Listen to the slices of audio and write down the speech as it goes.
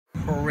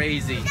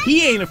crazy.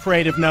 He ain't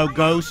afraid of no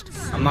ghost.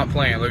 I'm not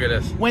playing. Look at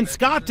this. When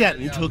Scott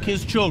Denton took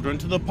his children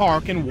to the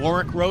park in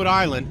Warwick, Rhode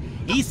Island,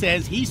 he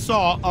says he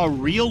saw a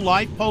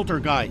real-life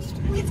poltergeist.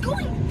 It's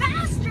going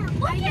faster.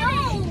 Look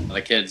at it.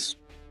 The kids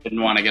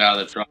didn't want to get out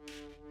of the truck.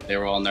 They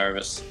were all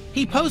nervous.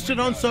 He posted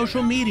on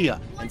social media,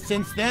 and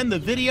since then the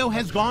video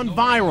has gone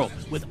viral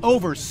with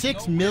over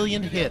 6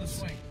 million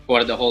hits.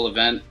 Recorded the whole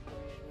event.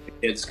 The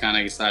kids kind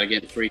of started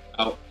getting freaked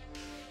out.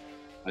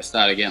 I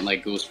started getting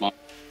like goosebumps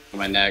on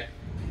my neck.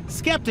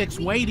 Skeptics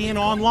weighed in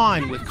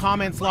online with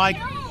comments like,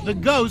 the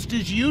ghost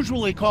is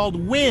usually called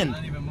wind,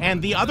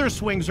 and the other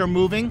swings are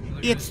moving,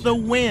 it's the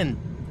wind.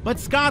 But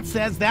Scott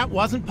says that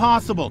wasn't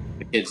possible.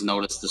 The kids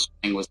noticed the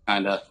swing was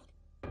kind of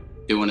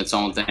doing its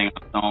own thing on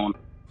its own,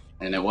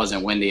 and it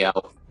wasn't windy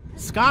out.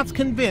 Scott's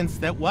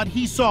convinced that what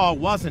he saw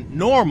wasn't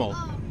normal,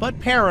 but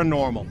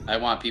paranormal. I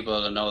want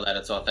people to know that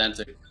it's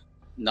authentic.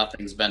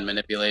 Nothing's been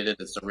manipulated.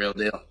 It's the real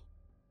deal.